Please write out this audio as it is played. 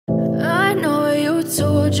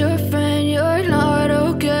told your friend you're not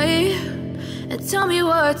okay, and tell me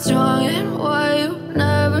what's wrong and why you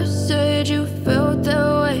never said you felt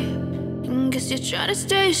that way. And guess you're trying to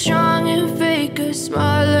stay strong and fake a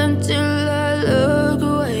smile until I look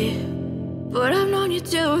away. But I've known you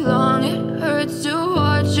too long, it hurts to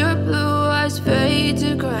watch your blue eyes fade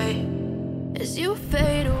to gray as you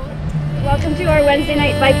fade away. Welcome to our Wednesday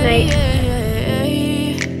night bike night.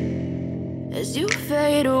 As you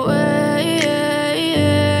fade away.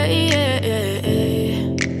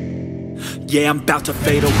 Yeah, I'm about to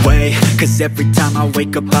fade away, cause every time I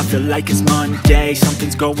wake up I feel like it's Monday.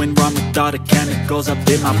 Something's going wrong with all the chemicals up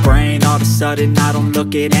in my brain. All of a sudden I don't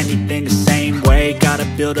look at anything the same way. Got a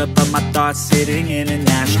buildup of my thoughts sitting in an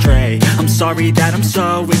ashtray. I'm sorry that I'm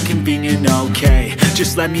so inconvenient, okay.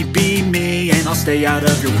 Just let me be me and I'll stay out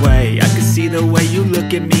of your way. I can see the way you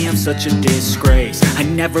look at me, I'm such a disgrace. I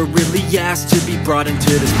never really asked to be brought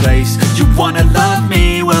into this place. You wanna love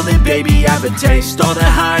me? Well then baby I have a taste. All the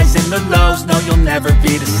highs and the lows, no, you'll never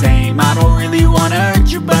be the same. I don't really wanna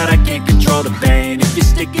hurt you, but I can't control the pain. If you're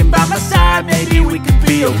sticking by my side, maybe we could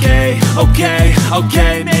be okay.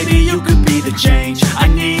 Okay, maybe you could be the change I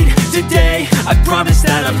need today. I promise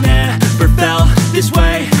that I've never felt this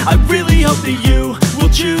way. I really hope that you will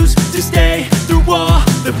choose to stay through all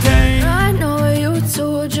the pain. I know you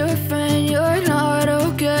told your friend you're not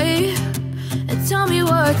okay, and tell me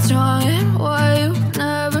what's wrong and why you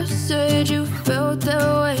never said you felt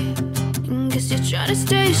that way. Guess you're trying to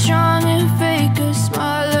stay strong and fake a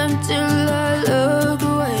smile until I look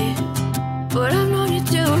away. But I've known you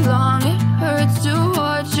too long, it hurts to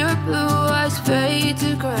watch your blue eyes fade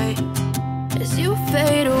to gray as you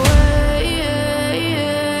fade away.